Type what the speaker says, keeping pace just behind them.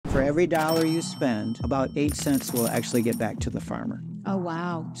For every dollar you spend, about 8 cents will actually get back to the farmer. Oh,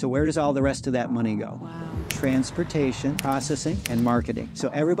 wow. So where does all the rest of that money go? Wow. Transportation, processing, and marketing. So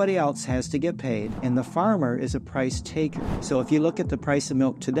everybody else has to get paid, and the farmer is a price taker. So if you look at the price of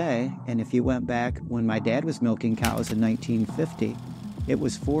milk today, and if you went back when my dad was milking cows in 1950, it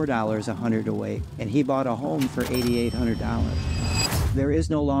was $4 a hundredweight, and he bought a home for $8,800. There is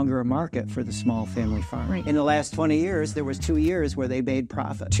no longer a market for the small family farm. Right. In the last 20 years, there was 2 years where they made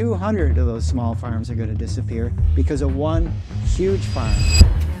profit. 200 of those small farms are going to disappear because of one huge farm.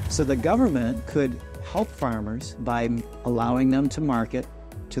 So the government could help farmers by allowing them to market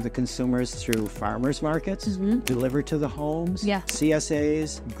to the consumers through farmers markets, deliver to the homes,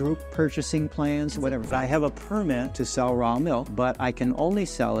 CSAs, group purchasing plans, whatever. I have a permit to sell raw milk, but I can only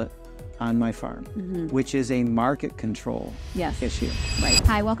sell it on my farm, which is a market control issue. Right.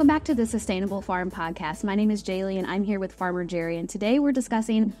 Hi, welcome back to the Sustainable Farm Podcast. My name is Jaylee, and I'm here with Farmer Jerry, and today we're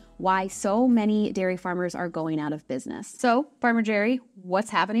discussing why so many dairy farmers are going out of business. So, Farmer Jerry, what's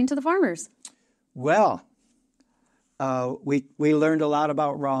happening to the farmers? Well, we learned a lot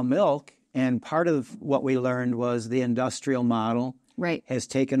about raw milk, and part of what we learned was the industrial model has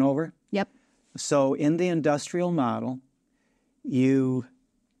taken over. Yep. So in the industrial model, you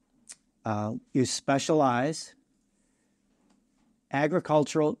specialize.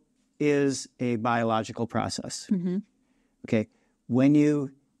 Agricultural is a biological process. Okay. When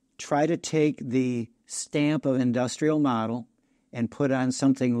you try to take the stamp of industrial model and put on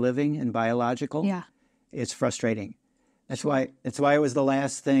something living and biological, it's frustrating. That's why it was the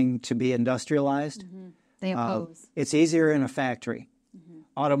last thing to be industrialized. They oppose. It's easier in a factory.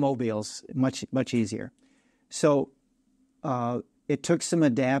 Automobiles, much easier. So it took some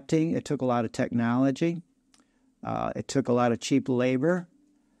adapting. It took a lot of technology. It took a lot of cheap labor.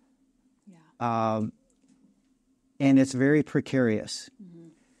 And it's very precarious.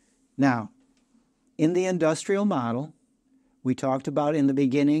 Now, in the industrial model, we talked about in the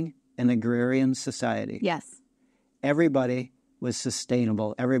beginning an agrarian society. Yes. Everybody was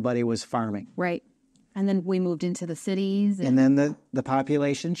sustainable. Everybody was farming. Right. And then we moved into the cities. And then the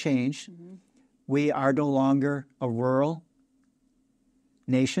population changed. We are no longer a rural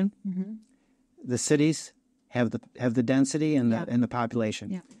nation. The cities have the density and the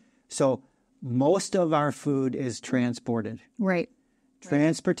population. So most of our food is transported. Right.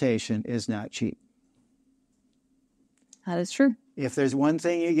 Transportation is not cheap. That is true. If there's one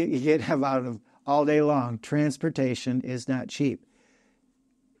thing you get out of all day long, transportation is not cheap.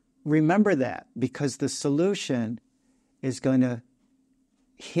 Remember that, because the solution is going to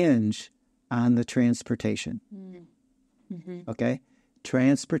hinge on the transportation. Okay?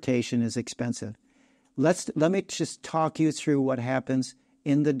 Transportation is expensive. Let me just talk you through what happens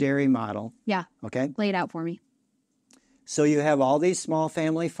in the dairy model. Yeah. Okay? Lay it out for me. So you have all these small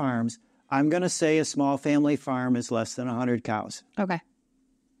family farms. I'm going to say a small family farm is less than 100 cows. Okay.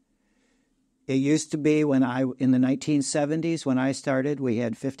 It used to be in the 1970s, when I started, we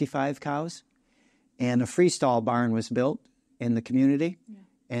had 55 cows, and a freestall barn was built in the community,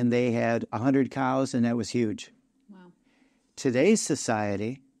 and they had 100 cows, and that was huge. Wow. Today's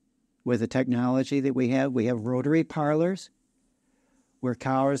society, with the technology that we have rotary parlors where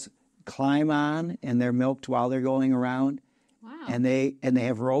cows climb on and they're milked while they're going around. Wow. And they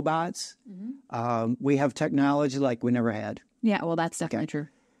have robots. We have technology like we never had. Yeah, well, that's definitely true.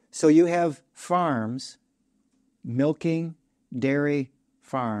 So you have farms, milking dairy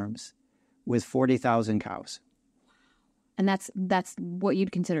farms with 40,000 cows. And that's what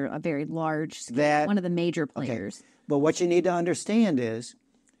you'd consider a very large scale, one of the major players. Okay. But what you need to understand is,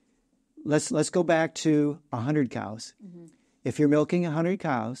 let's go back to 100 cows. If you're milking 100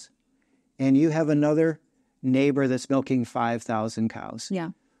 cows and you have another neighbor that's milking 5,000 cows,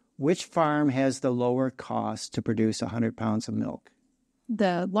 which farm has the lower cost to produce 100 pounds of milk?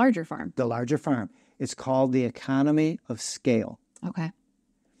 The larger farm. The larger farm. It's called the economy of scale. Okay.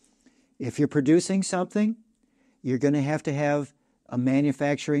 If you're producing something, you're going to have a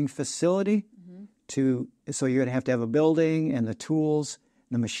manufacturing facility so you're going to have a building and the tools,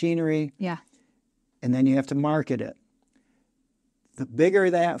 the machinery. Yeah. And then you have to market it. The bigger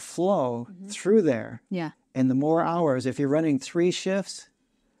that flow through there, and the more hours, if you're running 3 shifts,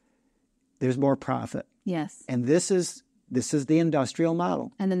 there's more profit. Yes. And this is the industrial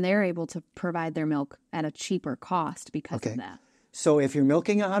model. And then they're able to provide their milk at a cheaper cost because of that. So if you're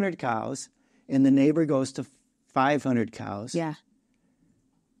milking 100 cows and the neighbor goes to 500 cows,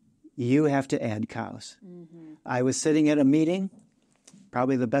 you have to add cows. I was sitting at a meeting,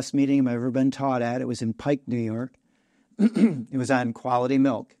 probably the best meeting I've ever been taught at. It was in Pike, New York. It was on quality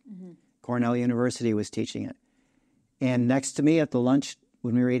milk. Cornell University was teaching it. And next to me at the lunch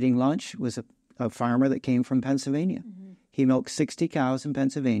when we were eating lunch was a farmer that came from Pennsylvania. He milked 60 cows in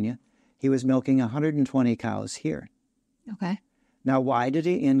Pennsylvania. He was milking 120 cows here. Okay. Now, why did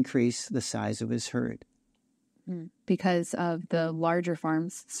he increase the size of his herd? Because of the larger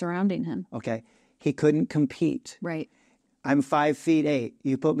farms surrounding him. Okay. He couldn't compete. Right. I'm 5'8".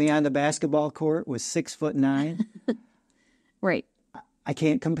 You put me on the basketball court with 6'9". Right. I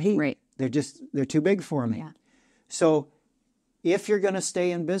can't compete. Right. They're too big for me. Yeah. So if you're going to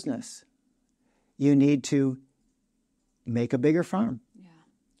stay in business, you need to make a bigger farm. Yeah.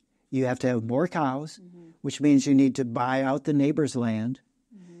 You have to have more cows, which means you need to buy out the neighbor's land.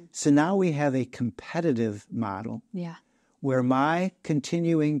 So now we have a competitive model Yeah. where my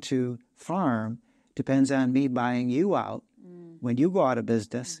continuing to farm depends on me buying you out when you go out of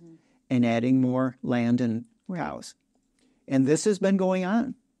business and adding more land and cows. And this has been going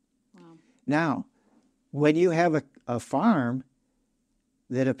on. Wow. Now, when you have a farm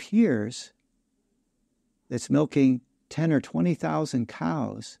that appears that's milking 10 or 20,000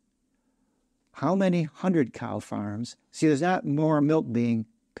 cows, how many 100-cow farms? See, there's not more milk being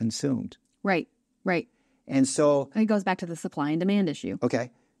consumed. Right. Right. And so, It goes back to the supply and demand issue.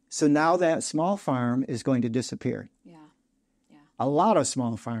 okay, so now that small farm is going to disappear. Yeah. A lot of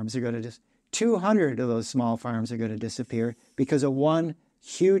small farms are going to 200 of those small farms are going to disappear because of one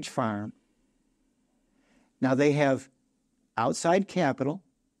huge farm. Now they have outside capital,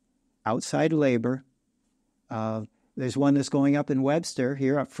 outside labor. There's one that's going up in Webster,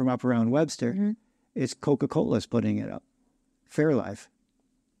 here up around Webster. It's Coca-Cola's putting it up. Fairlife.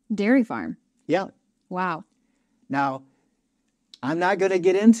 Dairy farm. Yeah. Wow. Now, I'm not going to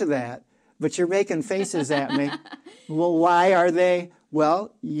get into that, but you're making faces at me. Well, why are they?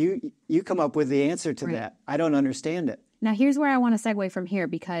 Well, you come up with the answer to that. I don't understand it. Now, here's where I want to segue from here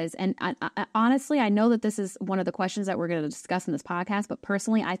because, and honestly, I know that this is one of the questions that we're going to discuss in this podcast, but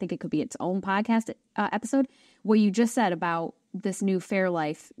personally, I think it could be its own podcast episode. What you just said about this new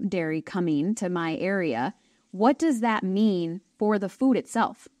Fairlife dairy coming to my area, what does that mean for the food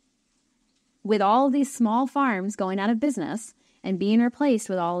itself? With all of these small farms going out of business and being replaced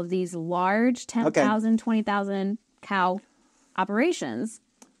with all of these large 10,000, 20,000 cow operations.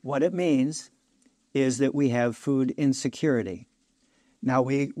 What it means is that we have food insecurity. Now,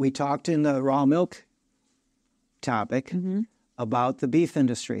 we talked in the raw milk topic about the beef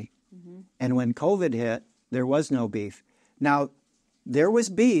industry. And when COVID hit, there was no beef. Now, there was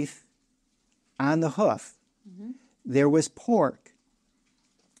beef on the hoof. There was pork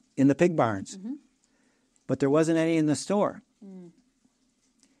in the pig barns. But there wasn't any in the store.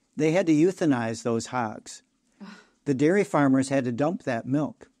 They had to euthanize those hogs. The dairy farmers had to dump that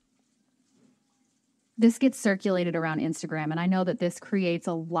milk. This gets circulated around Instagram, and I know that this creates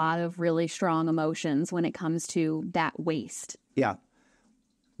a lot of really strong emotions when it comes to that waste. Yeah.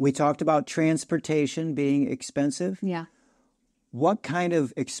 We talked about transportation being expensive. Yeah. What kind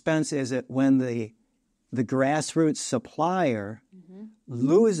of expense is it when the grassroots supplier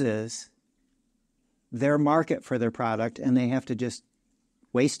loses their market for their product and they have to just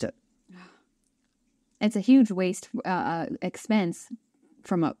waste it? It's a huge waste expense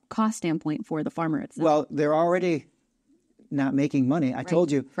from a cost standpoint for the farmer itself. Well, they're already not making money. I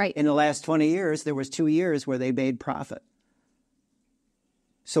told you, in the last 20 years, there was 2 years where they made profit.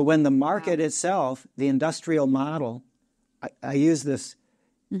 So when the market itself, the industrial model, I use this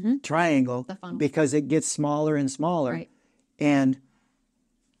triangle because it gets smaller and smaller. Right. And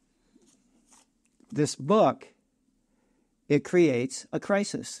this book, it creates a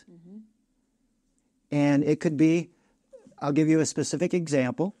crisis. And it could be, I'll give you a specific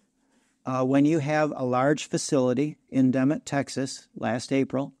example. When you have a large facility in Demet, Texas, last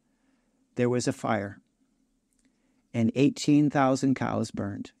April, there was a fire. And 18,000 cows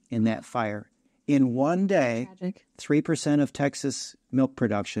burned in that fire. In one day, Tragic. 3% of Texas milk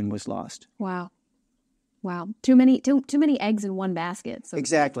production was lost. Wow. Too many eggs in one basket. So,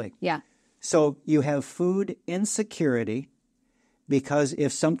 Exactly. yeah. So you have food insecurity because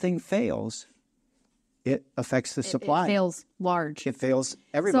if something fails, it affects the supply. It fails large. It fails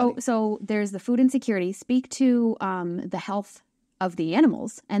everybody. So there's the food insecurity. Speak to the health of the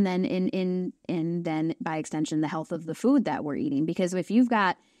animals, and then in then by extension the health of the food that we're eating. Because if you've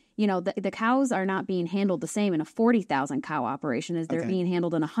got, the cows are not being handled the same in a 40,000 cow operation as they're being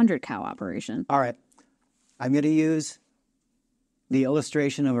handled in a 100 cow operation. All right, I'm going to use the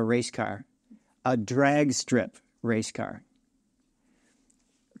illustration of a race car, a drag strip race car.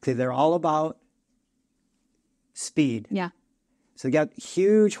 Okay, they're all about speed. Yeah. So they got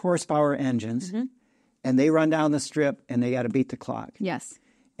huge horsepower engines, and they run down the strip, and they got to beat the clock. Yes.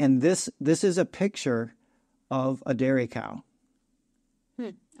 And this is a picture of a dairy cow.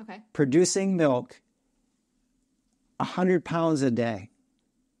 Okay. producing milk 100 pounds a day.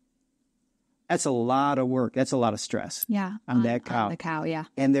 That's a lot of work. That's a lot of stress Yeah. on that cow. On the cow, yeah.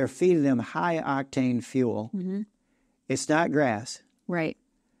 And they're feeding them high-octane fuel. It's not grass. Right.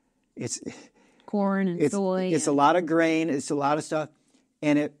 It's Corn and soy. It's a lot of grain. It's a lot of stuff.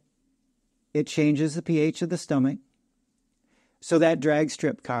 And it changes the pH of the stomach. So that drag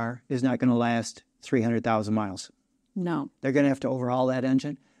strip car is not going to last 300,000 miles. No. They're going to have to overhaul that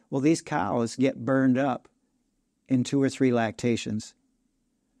engine. Well, these cows get burned up in 2 or 3 lactations.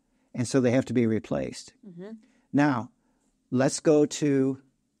 And so they have to be replaced. Now, let's go to,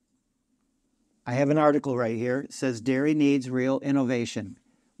 I have an article right here. It says dairy needs real innovation.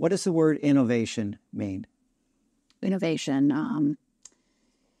 What does the word innovation mean? Innovation.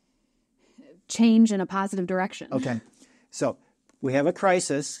 Change in a positive direction. Okay. So we have a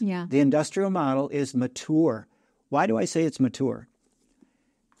crisis. Yeah. The industrial model is mature. Why do I say it's mature?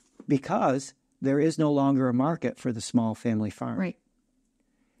 Because there is no longer a market for the small family farm. Right.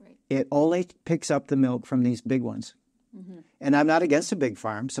 It only picks up the milk from these big ones. And I'm not against a big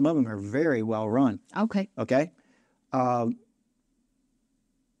farm. Some of them are very well run. Okay. Okay? I'm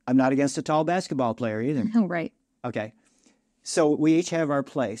not against a tall basketball player either. Oh, right. Okay? So we each have our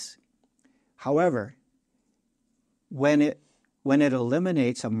place. However, when it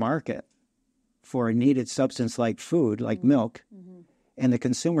eliminates a market for a needed substance like food, like milk, and the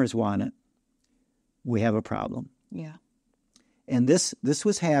consumers want it, we have a problem. Yeah. And this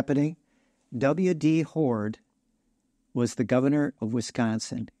was happening. W.D. Horde was the governor of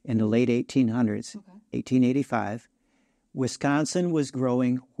Wisconsin in the late 1800s, 1885. Wisconsin was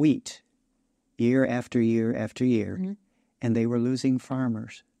growing wheat year after year after year, and they were losing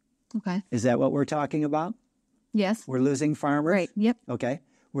farmers. Okay. Is that what we're talking about? Yes. We're losing farmers? Right. Yep. Okay.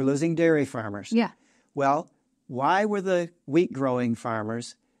 We're losing dairy farmers. Yeah. Well, why were the wheat-growing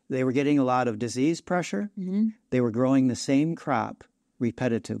farmers? They were getting a lot of disease pressure. They were growing the same crop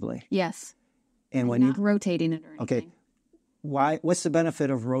repetitively. Yes. And when Not rotating it or anything. okay, what's the benefit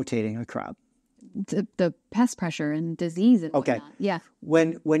of rotating a crop? The pest pressure and disease and Okay. whatnot. Yeah.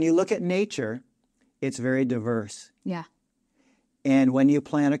 When you look at nature, it's very diverse. Yeah. And when you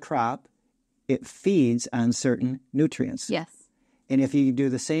plant a crop, it feeds on certain nutrients. Yes. And if you do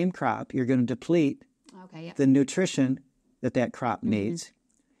the same crop, you're going to deplete Okay. Yeah. the nutrition that crop needs.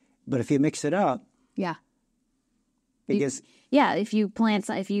 But if you mix it up, Yeah. it gets Yeah. If you plant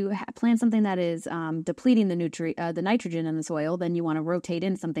something that is depleting the nitrogen in the soil, then you want to rotate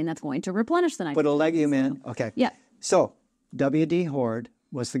in something that's going to replenish the nitrogen. put a legume in. Okay. Yeah. So W.D. Horde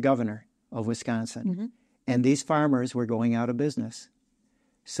was the governor of Wisconsin, and these farmers were going out of business.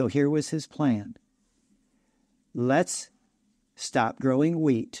 So here was his plan. Let's stop growing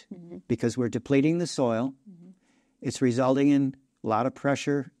wheat because we're depleting the soil. It's resulting in a lot of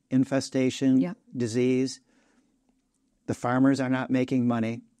pressure, infestation, disease. The farmers are not making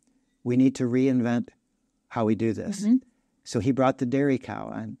money. We need to reinvent how we do this. So he brought the dairy cow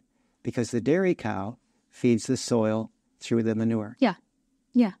on because the dairy cow feeds the soil through the manure. Yeah.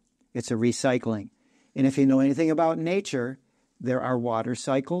 Yeah. It's a recycling. And if you know anything about nature, there are water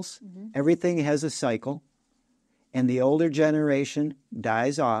cycles. Everything has a cycle. And the older generation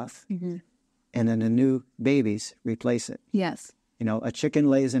dies off, and then the new babies replace it. Yes. You know, a chicken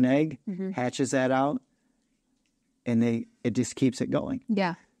lays an egg, hatches that out, and it just keeps it going.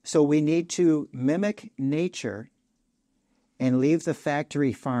 Yeah. So we need to mimic nature and leave the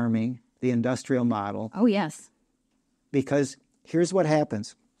factory farming, the industrial model, Oh, yes. because here's what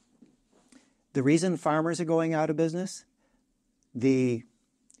happens. The reason farmers are going out of business, the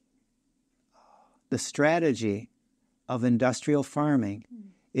strategy of industrial farming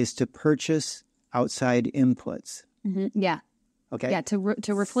is to purchase outside inputs. Yeah. Okay? Yeah. To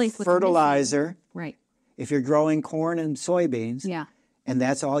replace with fertilizer. Right. If you're growing corn and soybeans, Yeah. and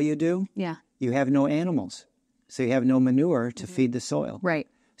that's all you do, Yeah. you have no animals. So you have no manure to feed the soil. Right.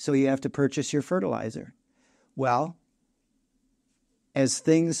 So you have to purchase your fertilizer. Well, as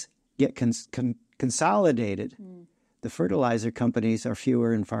things get consolidated, the fertilizer companies are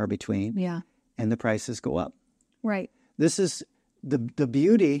fewer and far between, Yeah. and the prices go up. Right. This is the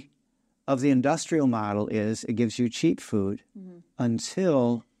beauty of the industrial model is it gives you cheap food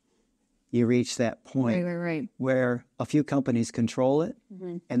until you reach that point Right. where a few companies control it,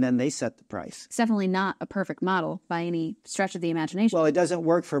 and then they set the price. It's definitely not a perfect model by any stretch of the imagination. Well, it doesn't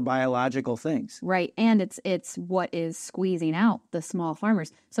work for biological things. Right. And it's what is squeezing out the small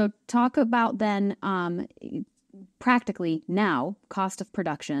farmers. So talk about then practically now, cost of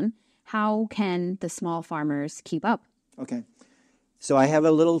production. How can the small farmers keep up? Okay. So I have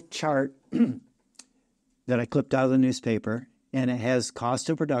a little chart that I clipped out of the newspaper, and it has cost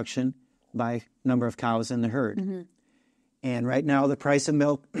of production by number of cows in the herd. And right now, the price of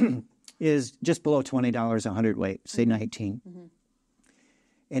milk is just below $20 a hundredweight, say 19.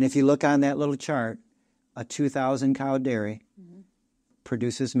 And if you look on that little chart, a 2,000 cow dairy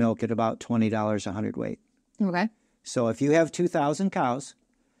produces milk at about $20 a hundredweight. Okay. So if you have 2,000 cows,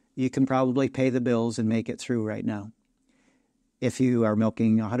 you can probably pay the bills and make it through right now. If you are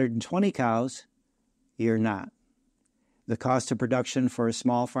milking 120 cows, you're not. The cost of production for a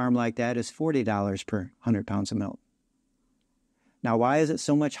small farm like that is $40 per 100 pounds of milk. Now, why is it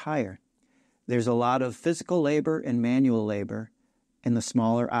so much higher? There's a lot of physical labor and manual labor in the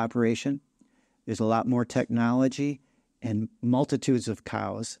smaller operation. There's a lot more technology and multitudes of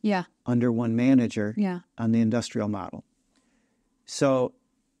cows under one manager on the industrial model. So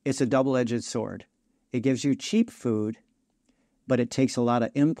it's a double-edged sword. It gives you cheap food, but it takes a lot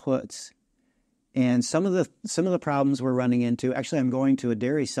of inputs. And some of the problems we're running into, actually I'm going to a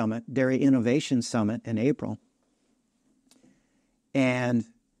dairy summit, Dairy Innovation Summit in April. And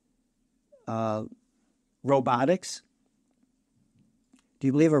robotics. Do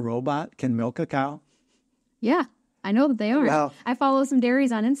you believe a robot can milk a cow? Yeah, I know that they are. Well, I follow some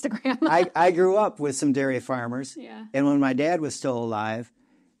dairies on Instagram. I grew up with some dairy farmers. Yeah. And when my dad was still alive,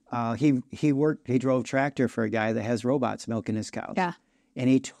 he drove tractor for a guy that has robots milking his cows. Yeah. And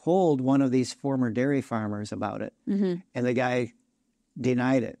he told one of these former dairy farmers about it. And the guy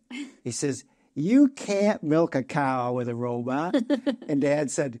denied it. He says, "You can't milk a cow with a robot." And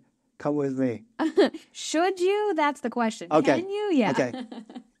Dad said, "Come with me." Should you? That's the question. Okay. Can you? Yeah. Okay.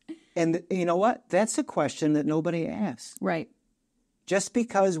 And you know what? That's a question that nobody asks. Right. Just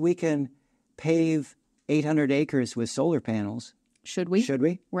because we can pave 800 acres with solar panels, Should we? should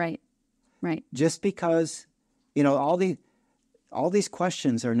we? Right. Right. Just because, all these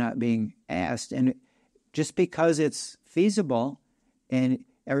questions are not being asked. And just because it's feasible and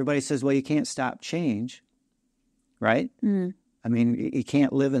everybody says, well, you can't stop change, right? I mean, you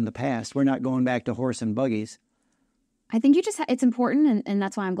can't live in the past. We're not going back to horse and buggies. I think it's important, and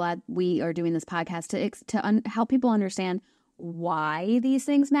that's why I'm glad we are doing this podcast to help people understand why these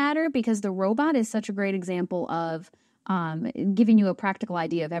things matter, because the robot is such a great example of giving you a practical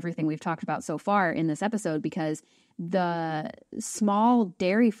idea of everything we've talked about so far in this episode, because the small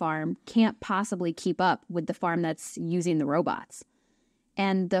dairy farm can't possibly keep up with the farm that's using the robots.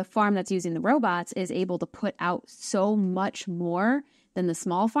 And the farm that's using the robots is able to put out so much more than the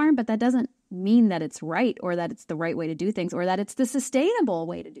small farm, but that doesn't mean that it's right or that it's the right way to do things or that it's the sustainable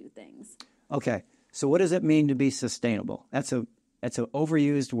way to do things. Okay, so what does it mean to be sustainable? That's an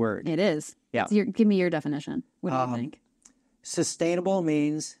overused word. It is. Yeah. Give me your definition. What do you think? Sustainable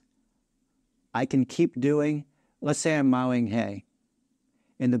means I can keep doing, let's say I'm mowing hay,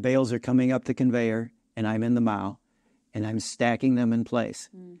 and the bales are coming up the conveyor, and I'm in the mow, and I'm stacking them in place.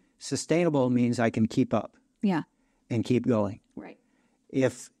 Sustainable means I can keep up. Yeah. And keep going. Right.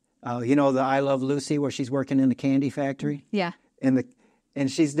 If, the I Love Lucy where she's working in the candy factory? Yeah.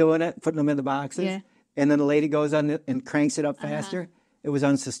 And she's doing it, putting them in the boxes. Yeah. And then the lady goes on and cranks it up faster. It was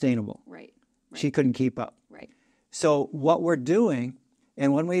unsustainable. Right. She couldn't keep up. Right. So what we're doing,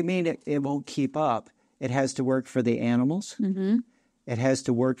 and when we mean it won't keep up, it has to work for the animals. It has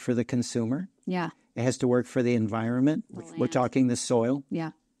to work for the consumer. Yeah. It has to work for the environment. We're talking the soil.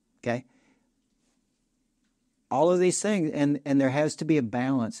 Yeah. Okay. All of these things, and there has to be a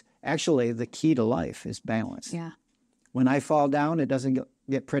balance. Actually, the key to life is balance. Yeah. When I fall down, it doesn't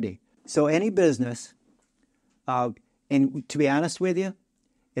get pretty. So any business, and to be honest with you,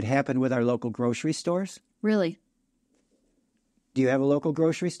 it happened with our local grocery stores. Really? Do you have a local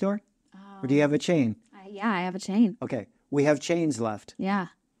grocery store? Or do you have a chain? I have a chain. Okay. We have chains left. Yeah.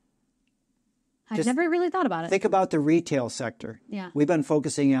 I've never really thought about it. Think about the retail sector. Yeah. We've been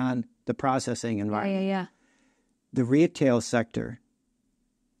focusing on the processing environment. Yeah. The retail sector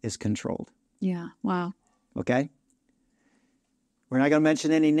is controlled. Yeah. Wow. Okay? We're not going to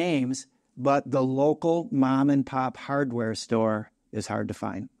mention any names, but the local mom and pop hardware store is hard to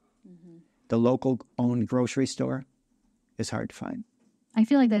find. The local owned grocery store is hard to find. I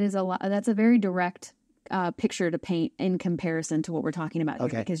feel like that is that's a very direct picture to paint in comparison to what we're talking about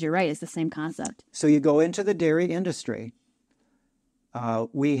here, because you're right, it's the same concept. So you go into the dairy industry,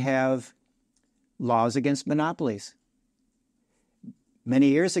 we have laws against monopolies. Many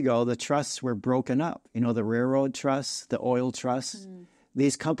years ago, the trusts were broken up. The railroad trusts, the oil trusts.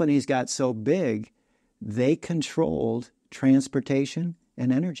 These companies got so big, they controlled transportation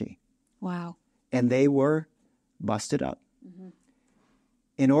and energy. Wow. And they were busted up.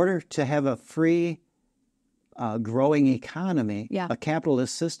 In order to have a free, growing economy, a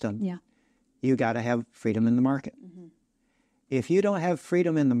capitalist system, you got to have freedom in the market. if you don't have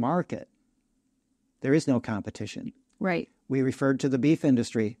freedom in the market, there is no competition. Right. We referred to the beef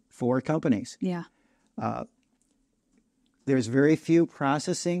industry, 4 companies. Yeah. There's very few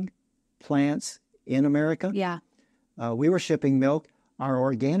processing plants in America. Yeah. We were shipping milk. Our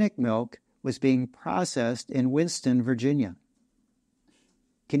organic milk was being processed in Winston, Virginia.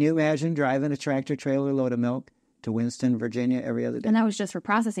 Can you imagine driving a tractor trailer load of milk to Winston, Virginia every other day? And that was just for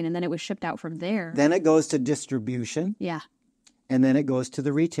processing, and then it was shipped out from there. Then it goes to distribution, Yeah. and then it goes to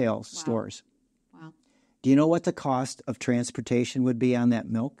the retail stores. Wow. Do you know what the cost of transportation would be on that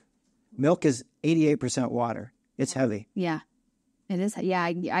milk? Milk is 88% water. It's heavy. Yeah. It is. Yeah,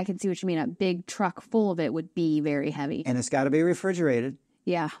 I can see what you mean. A big truck full of it would be very heavy. And it's got to be refrigerated.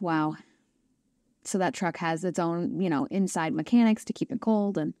 Yeah. Wow. So that truck has its own, inside mechanics to keep it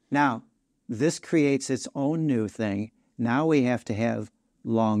cold. And Now, this creates its own new thing. Now we have to have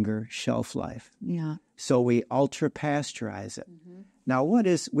longer shelf life. yeah. So we ultra pasteurize it. Now,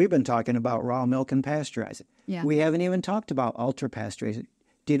 we've been talking about raw milk and pasteurize it. Yeah. We haven't even talked about ultra pasteurization.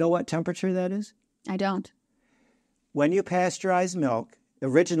 Do you know what temperature that is? I don't. When you pasteurize milk,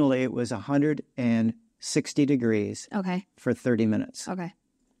 originally it was 160 degrees Okay. for 30 minutes. Okay.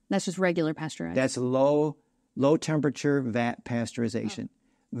 That's just regular pasteurized. That's low temperature vat pasteurization.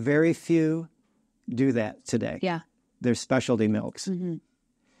 Very few do that today. Yeah. They're specialty milks.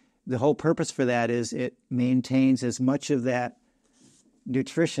 The whole purpose for that is it maintains as much of that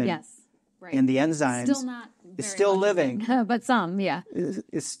nutrition Yes. Right. and the enzymes. Still not. It's still living. But some, yeah.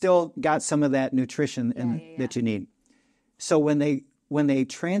 It's still got some of that nutrition that you need. So when they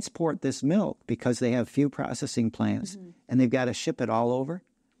transport this milk, because they have few processing plants and they've got to ship it all over,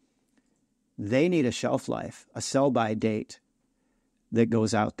 they need a shelf life, a sell-by date that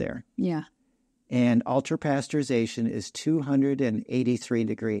goes out there. Yeah. And ultra-pasteurization is 283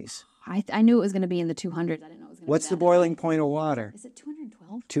 degrees. I knew it was going to be in the 200s. I didn't know it was going to What's be the boiling point of water? Is it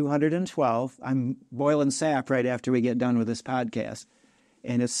 212? 212. I'm boiling sap right after we get done with this podcast.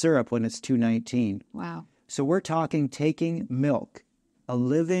 And it's syrup when it's 219. Wow. So we're talking taking milk, a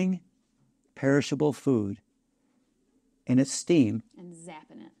living, perishable food, and it's steam, And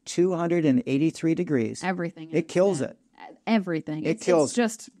zapping it. 283 degrees. Everything. It kills it. Everything. It kills. It's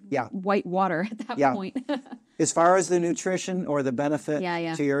just Yeah. white water at that Yeah. point. As far as the nutrition or the benefit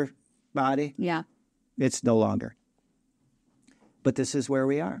Yeah. to your body, Yeah. it's no longer. But this is where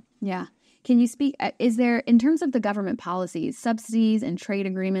we are. Yeah. Can you speak, is there, in terms of the government policies, subsidies and trade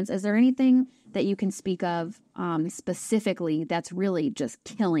agreements, is there anything that you can speak of specifically that's really just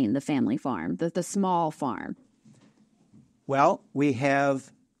killing the family farm, the small farm? Well, we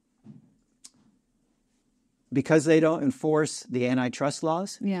have, because they don't enforce the antitrust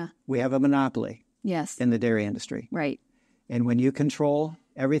laws, Yeah. we have a monopoly Yes. in the dairy industry. Right. And when you control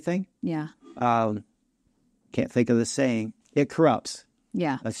everything, Yeah. can't think of the saying, it corrupts.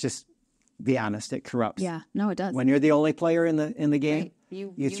 Yeah. Let's just be honest, it corrupts. Yeah. No, it does. When you're the only player in the game, Right.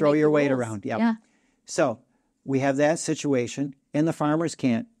 You throw make your the weight rules. around. Yep. Yeah. So we have that situation, and the farmers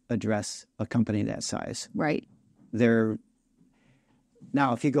can't address a company that size. Right.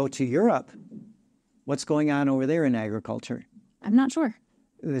 Now, if you go to Europe, what's going on over there in agriculture? I'm not sure.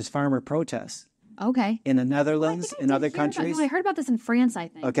 There's farmer protests. Okay. In the Netherlands, in other countries. I heard about this in France, I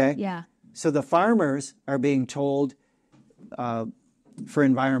think. Okay. Yeah. So the farmers are being told, for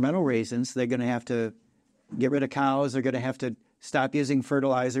environmental reasons, they're going to have to get rid of cows. They're going to have to stop using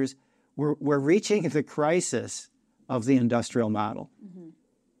fertilizers. We're reaching the crisis of the industrial model.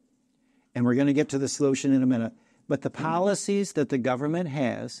 And we're going to get to the solution in a minute. But the policies that the government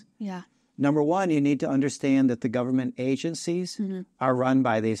has, Yeah. number one, you need to understand that the government agencies are run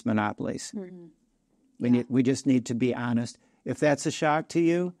by these monopolies. We just need to be honest. If that's a shock to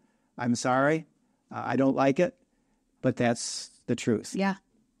you, I'm sorry. I don't like it, but that's the truth. Yeah.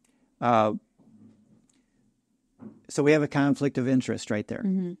 So we have a conflict of interest right there.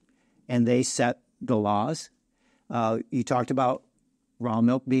 And they set the laws. You talked about raw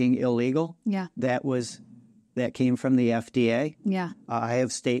milk being illegal. Yeah. That came from the FDA. Yeah. I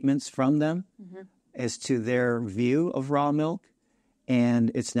have statements from them as to their view of raw milk,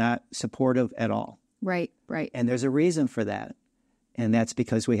 and it's not supportive at all. Right. Right. And there's a reason for that, and that's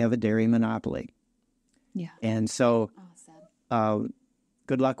because we have a dairy monopoly. Yeah. And so Oh, sad.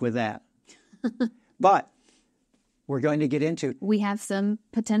 good luck with that. But we're going to get into... We have some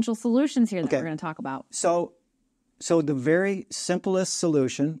potential solutions here that Okay. we're going to talk about. So the very simplest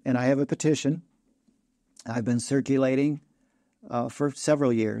solution, and I have a petition I've been circulating for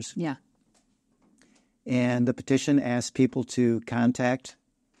several years. Yeah. And the petition asks people to contact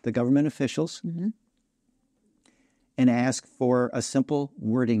the government officials and ask for a simple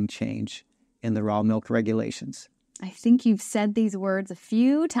wording change in the raw milk regulations. I think you've said these words a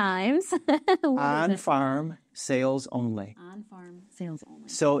few times. On-farm sales only. On-farm sales only.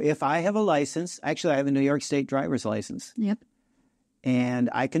 So if I have a license, actually I have a New York State driver's license, Yep. and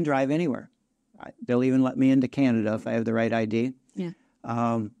I can drive anywhere. They'll even let me into Canada if I have the right ID. Yeah.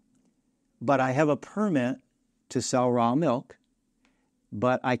 But I have a permit to sell raw milk,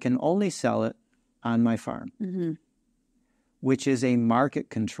 but I can only sell it on my farm, which is a market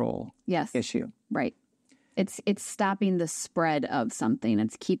control Yes. issue. Right. It's stopping the spread of something.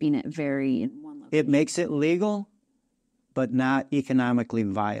 It's keeping it very in one location. It makes it legal, but not economically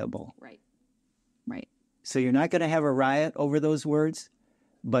viable. Right. Right. So you're not going to have a riot over those words,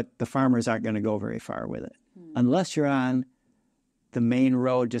 but the farmers aren't going to go very far with it. Unless you're on the main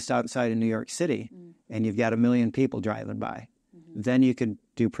road just outside of New York City and you've got 1 million people driving by, then you could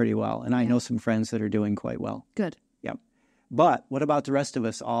do pretty well. And I know some friends that are doing quite well. Good. Yep. But what about the rest of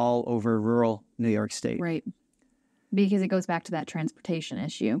us all over rural New York State? Right. Because it goes back to that transportation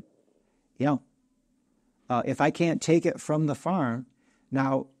issue. Yeah. If I can't take it from the farm,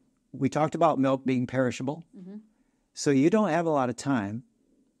 now we talked about milk being perishable. So you don't have a lot of time.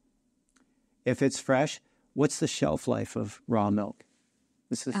 If it's fresh, what's the shelf life of raw milk?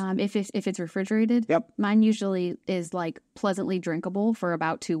 This is If it's refrigerated, Yep. mine usually is like pleasantly drinkable for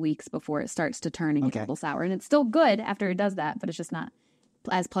about 2 weeks before it starts to turn and get a little sour. And it's still good after it does that, but it's just not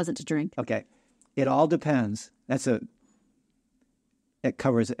as pleasant to drink. okay. It all depends. It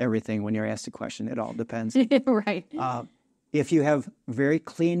covers everything when you're asked a question. It all depends. Right. If you have very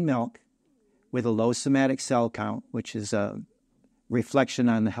clean milk with a low somatic cell count, which is a reflection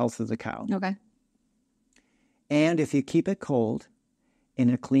on the health of the cow, Okay. and if you keep it cold in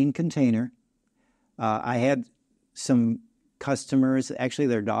a clean container, I had some customers, actually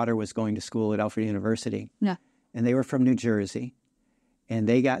their daughter was going to school at Alfred University, Yeah. and they were from New Jersey, and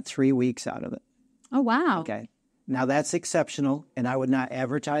they got 3 weeks out of it. Oh, wow. Okay. Now that's exceptional, and I would not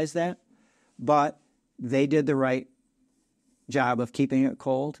advertise that, but they did the right job of keeping it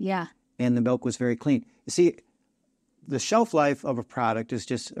cold, Yeah. and the milk was very clean. You see, the shelf life of a product is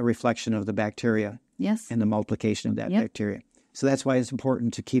just a reflection of the bacteria Yes. and the multiplication of that bacteria. So that's why it's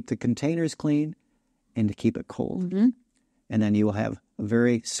important to keep the containers clean and to keep it cold. And then you will have a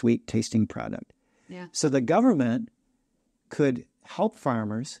very sweet tasting product. Yeah. So the government could help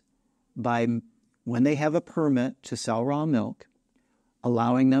farmers by, when they have a permit to sell raw milk,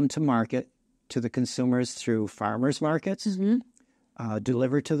 allowing them to market to the consumers through farmers markets,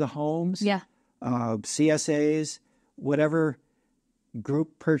 deliver to the homes, Yeah. CSAs, whatever,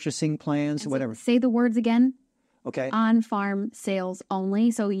 group purchasing plans, whatever. Say the words again. Okay. On-farm sales only.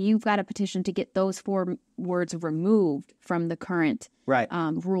 So you've got a petition to get those 4 words removed from the current Right.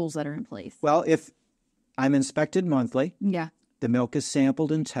 rules that are in place. Well, if I'm inspected monthly, Yeah. the milk is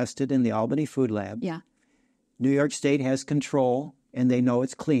sampled and tested in the Albany Food Lab. Yeah. New York State has control, and they know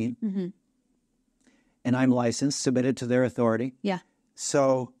it's clean. And I'm licensed, submitted to their authority. Yeah.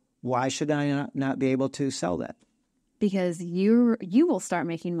 So why should I not be able to sell that? Because you will start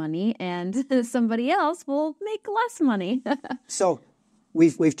making money and somebody else will make less money. So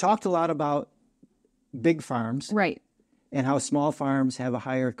we've talked a lot about big farms Right. and how small farms have a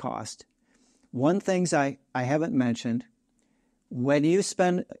higher cost. One things I haven't mentioned, when you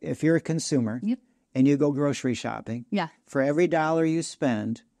spend, if you're a consumer Yep. and you go grocery shopping, Yeah. for every dollar you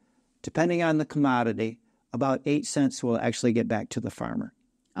spend, depending on the commodity, about 8 cents will actually get back to the farmer.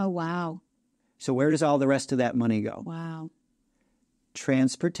 Oh, wow. So where does all the rest of that money go? Wow.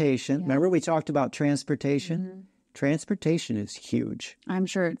 Transportation. Remember we talked about transportation? Transportation is huge I'm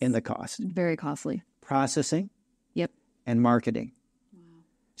sure it's in the cost. very costly. Processing Yep. and marketing.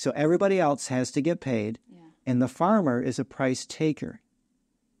 So everybody else has to get paid, and the farmer is a price taker.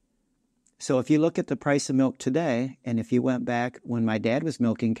 So if you look at the price of milk today, and if you went back when my dad was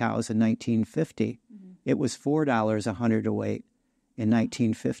milking cows in 1950, it was $4 a hundredweight in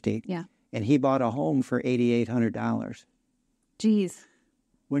 1950. Yeah. And he bought a home for $8,800. Jeez.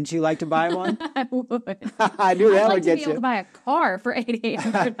 Wouldn't you like to buy one? I would. I knew that I'd like would to be get able to you. buy a car for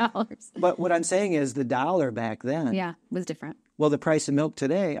 $8,800. But what I'm saying is the dollar back then. Yeah, it was different. Well, the price of milk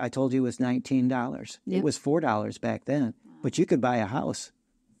today, I told you, was $19. Yep. It was $4 back then. But you could buy a house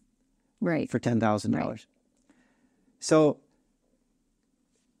Right. for $10,000. Right. So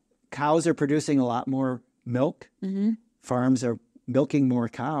cows are producing a lot more milk. Farms are milking more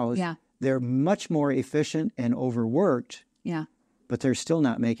cows. Yeah. They're much more efficient and overworked, Yeah. but they're still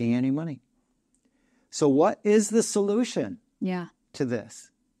not making any money. So what is the solution Yeah. to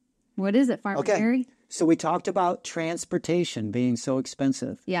this? What is it, Farmer Okay. Jerry? So we talked about transportation being so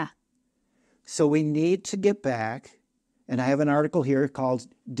expensive. Yeah. So we need to get back, and I have an article here called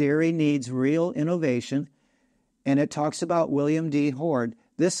Dairy Needs Real Innovation. And it talks about William D. Hord.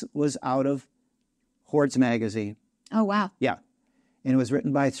 This was out of Hord's magazine. Oh, wow. Yeah. And it was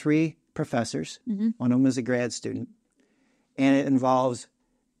written by 3 professors. One of them was a grad student. And it involves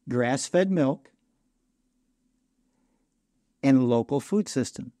grass-fed milk and local food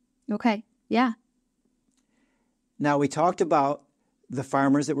system. Okay. Yeah. Now, we talked about the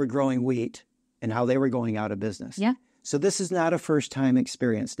farmers that were growing wheat and how they were going out of business. Yeah. So this is not a first-time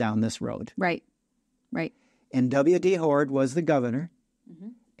experience down this road. Right. Right. And W.D. Hord was the governor,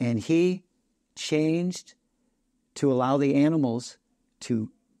 and he changed to allow the animals to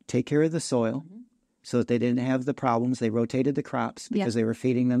take care of the soil so that they didn't have the problems. They rotated the crops because they were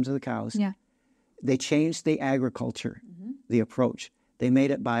feeding them to the cows. Yeah. They changed the agriculture, the approach. They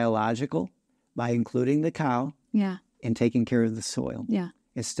made it biological by including the cow Yeah. and taking care of the soil Yeah.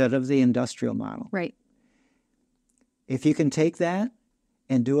 instead of the industrial model. Right. If you can take that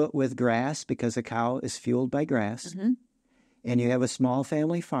and do it with grass, because a cow is fueled by grass, and you have a small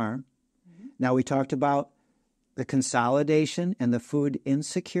family farm. Now, we talked about the consolidation and the food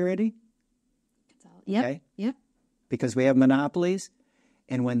insecurity. Yep. Okay. Yep. Because we have monopolies,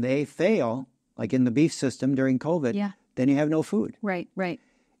 and when they fail, like in the beef system during COVID, Yeah. then you have no food. Right. Right.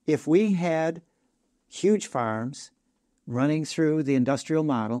 If we had huge farms running through the industrial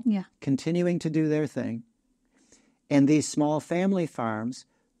model, Yeah. continuing to do their thing, and these small family farms,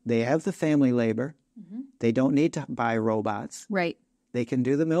 they have the family labor. They don't need to buy robots. Right. They can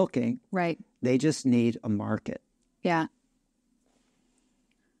do the milking. Right. They just need a market. Yeah.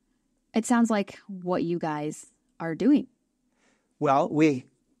 It sounds like what you guys are doing. Well,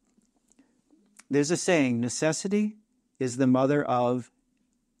 there's a saying, necessity is the mother of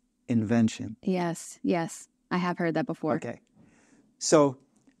invention. Yes. Yes. I have heard that before. Okay. So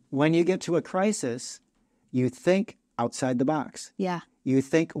when you get to a crisis, you think outside the box. Yeah. You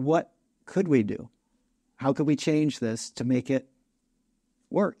think, what could we do? How could we change this to make it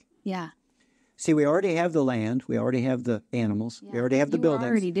work? Yeah. See, we already have the land. We already have the animals. We already have the You were buildings.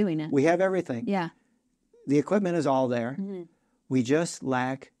 already doing it. We have everything. Yeah. The equipment is all there. We just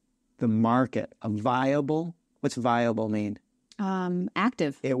lack the market, a viable. What's viable mean?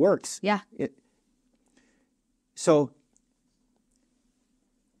 Active. It works. Yeah. So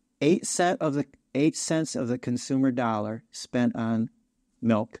 8 cents of the consumer dollar spent on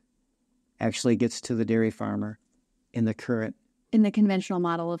milk actually gets to the dairy farmer in the current. In the conventional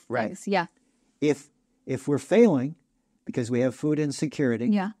model of Right. things. Yeah. If we're failing because we have food insecurity,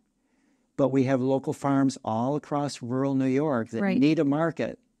 Yeah. but we have local farms all across rural New York that Right. need a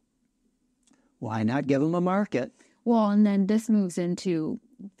market, why not give them a market? Well, and then this moves into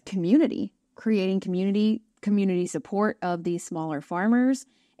community, creating community support of these smaller farmers.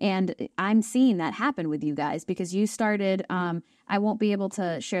 And I'm seeing that happen with you guys because you started, I won't be able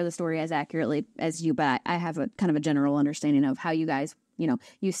to share the story as accurately as you, but I have a kind of a general understanding of how you guys,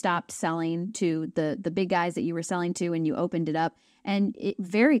 you stopped selling to the big guys that you were selling to and you opened it up. And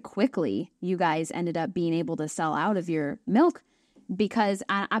very quickly, you guys ended up being able to sell out of your milk because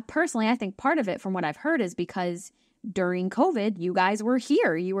I personally, I think part of it from what I've heard is because during COVID, you guys were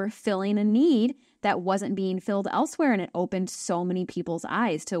here. You were filling a need that wasn't being filled elsewhere. And it opened so many people's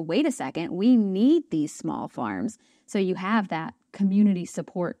eyes to, wait a second, we need these small farms. So you have that community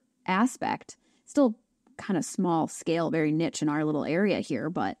support aspect. Still kind of small scale, very niche in our little area here,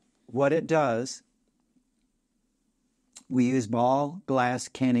 but. What it does, we use ball glass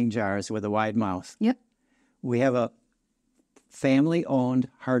canning jars with a wide mouth. Yep. We have a family-owned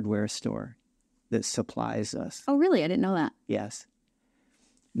hardware store that supplies us. Oh, really? I didn't know that. Yes.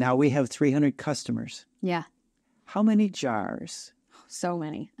 Now we have 300 customers. Yeah. How many jars? So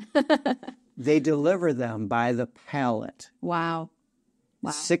many. They deliver them by the pallet. Wow.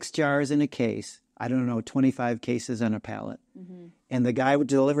 6 jars in a case. I don't know, 25 cases on a pallet. And the guy was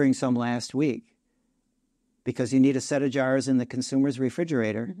delivering some last week because you need a set of jars in the consumer's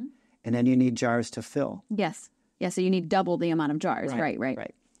refrigerator, and then you need jars to fill. Yes. Yeah, so you need double the amount of jars.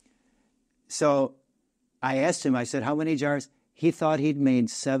 Right. So I asked him, I said, how many jars? He thought he'd made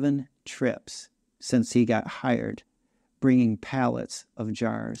 7 trips since he got hired, bringing pallets of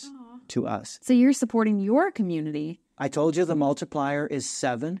jars to us. So you're supporting your community. I told you the multiplier is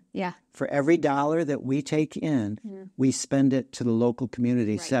 7. Yeah. For every dollar that we take in, we spend it to the local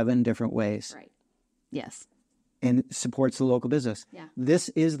community 7 different ways. Right. Yes. And it supports the local business. Yeah. This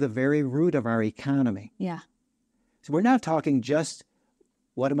is the very root of our economy. Yeah. So we're not talking just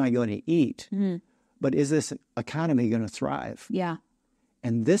what am I going to eat, but is this economy going to thrive? Yeah.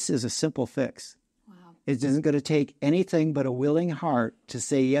 And this is a simple fix. Wow. It isn't going to take anything but a willing heart to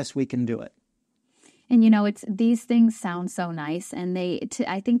say, yes, we can do it. And, these things sound so nice. And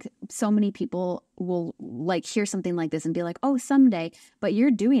I think so many people will hear something like this and be like, oh, someday, but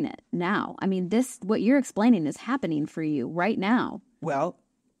you're doing it now. I mean, what you're explaining is happening for you right now. Well,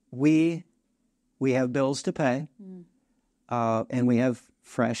 we have bills to pay, and we have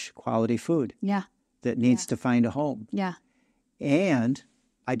fresh quality food that needs to find a home. Yeah. And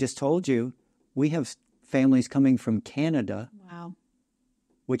I just told you, we have families coming from Canada, wow,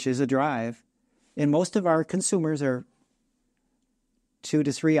 which is a drive. And most of our consumers are 2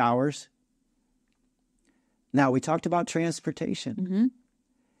 to 3 hours. Now, we talked about transportation.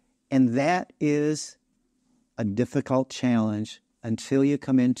 And that is a difficult challenge until you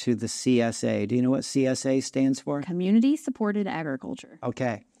come into the CSA. Do you know what CSA stands for? Community Supported Agriculture.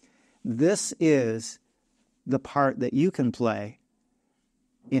 Okay. This is the part that you can play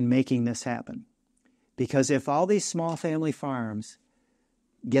in making this happen. Because if all these small family farms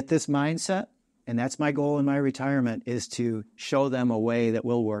get this mindset, and that's my goal in my retirement, is to show them a way that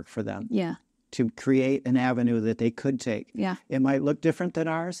will work for them. Yeah. To create an avenue that they could take. Yeah. It might look different than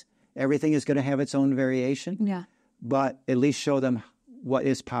ours. Everything is going to have its own variation. Yeah. But at least show them what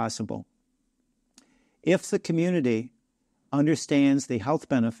is possible. If the community understands the health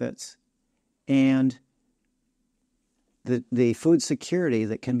benefits and the food security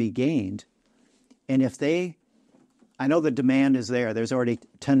that can be gained, and if I know the demand is there. There's already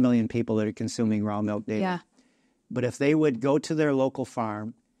 10 million people that are consuming raw milk daily. Yeah. But if they would go to their local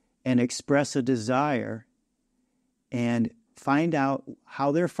farm and express a desire and find out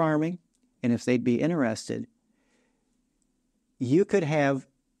how they're farming and if they'd be interested, you could have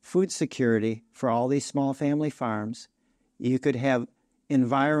food security for all these small family farms. You could have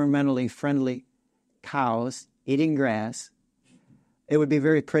environmentally friendly cows eating grass. It would be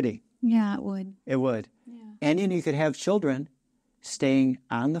very pretty. Yeah, it would. It would. Yeah. And then you could have children staying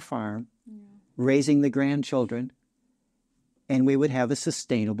on the farm, raising the grandchildren, and we would have a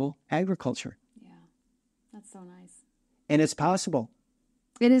sustainable agriculture. Yeah, that's so nice. And it's possible.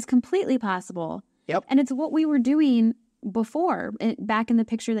 It is completely possible. Yep. And it's what we were doing before, back in the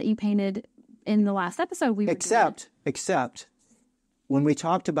picture that you painted in the last episode. Except when we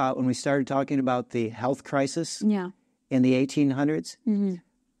started talking about the health crisis in the 1800s,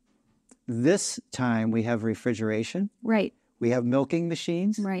 this time we have refrigeration. Right. We have milking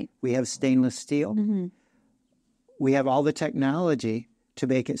machines. Right. We have stainless steel. We have all the technology to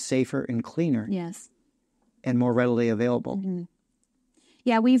make it safer and cleaner. Yes. And more readily available.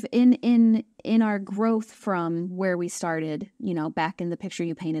 Yeah, we've in our growth from where we started, back in the picture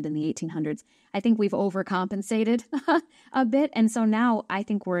you painted in the 1800s, I think we've overcompensated a bit. And so now I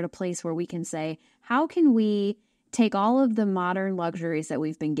think we're at a place where we can say, how can we take all of the modern luxuries that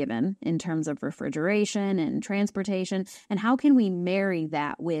we've been given in terms of refrigeration and transportation, and how can we marry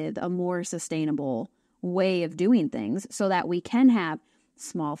that with a more sustainable way of doing things so that we can have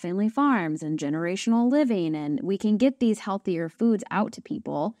small family farms and generational living, and we can get these healthier foods out to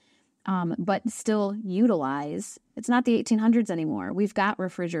people, but still utilize. It's not the 1800s anymore. We've got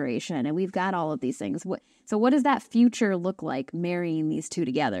refrigeration and we've got all of these things. So what does that future look like marrying these two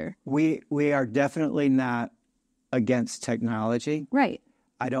together? We are definitely not against technology. Right.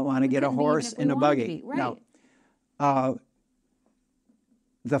 I don't want to get a horse in a buggy. Right. No.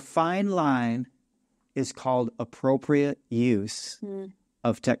 The fine line is called appropriate use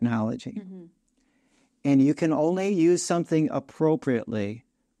of technology. And you can only use something appropriately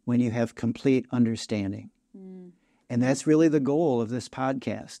when you have complete understanding. And that's really the goal of this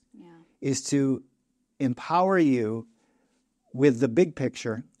podcast, is to empower you with the big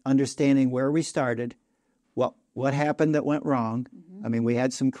picture, understanding where we started, what happened that went wrong. I mean, we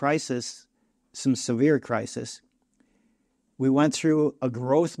had some crisis, some severe crisis. We went through a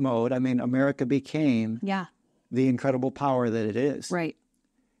growth mode. I mean, America became the incredible power that it is. Right.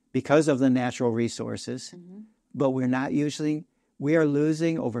 Because of the natural resources. But we are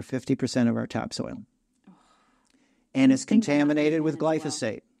losing over 50% of our topsoil. And it's contaminated with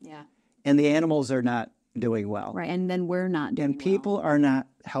glyphosate. Well. Yeah. And the animals are not doing well. Right. And then we're not doing well. And people are not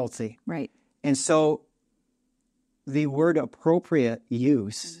healthy. Right. And so the word appropriate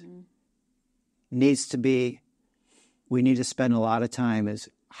use needs to be, we need to spend a lot of time is,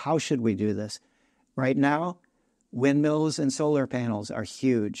 how should we do this? Right now, windmills and solar panels are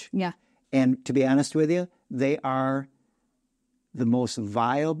huge. Yeah. And to be honest with you, they are the most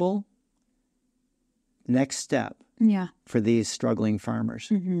viable next step for these struggling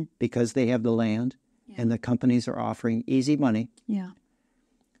farmers because they have the land and the companies are offering easy money,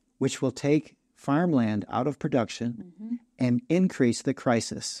 which will take farmland out of production and increase the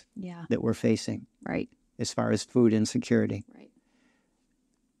crisis that we're facing as far as food insecurity. Right.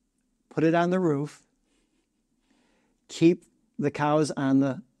 Put it on the roof, keep the cows on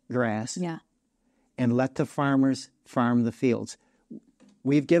the grass Yeah. and let the farmers farm the fields.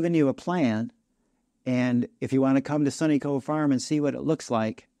 We've given you a plan, and if you want to come to Sunny Cove Farm and see what it looks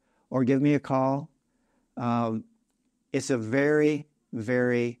like, or give me a call, it's a very,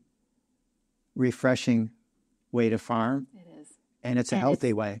 very refreshing way to farm, It is. and it's a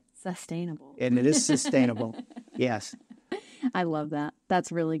healthy way, Sustainable. and it is sustainable. Yes. I love that.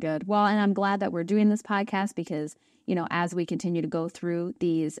 That's really good. Well, and I'm glad that we're doing this podcast because, you know, as we continue to go through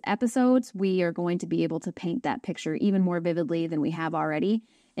these episodes, we are going to be able to paint that picture even more vividly than we have already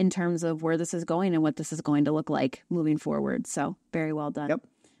in terms of where this is going and what this is going to look like moving forward. So very well done. Yep.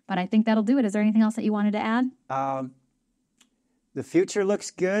 But I think that'll do it. Is there anything else that you wanted to add? The future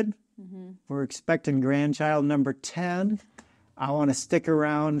looks good. We're expecting grandchild number 10. I want to stick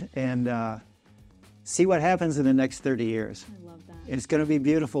around and see what happens in the next 30 years. I love that. It's going to be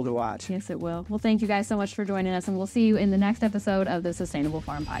beautiful to watch. Yes, it will. Well, thank you guys so much for joining us, and we'll see you in the next episode of the Sustainable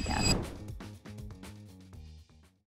Farm Podcast.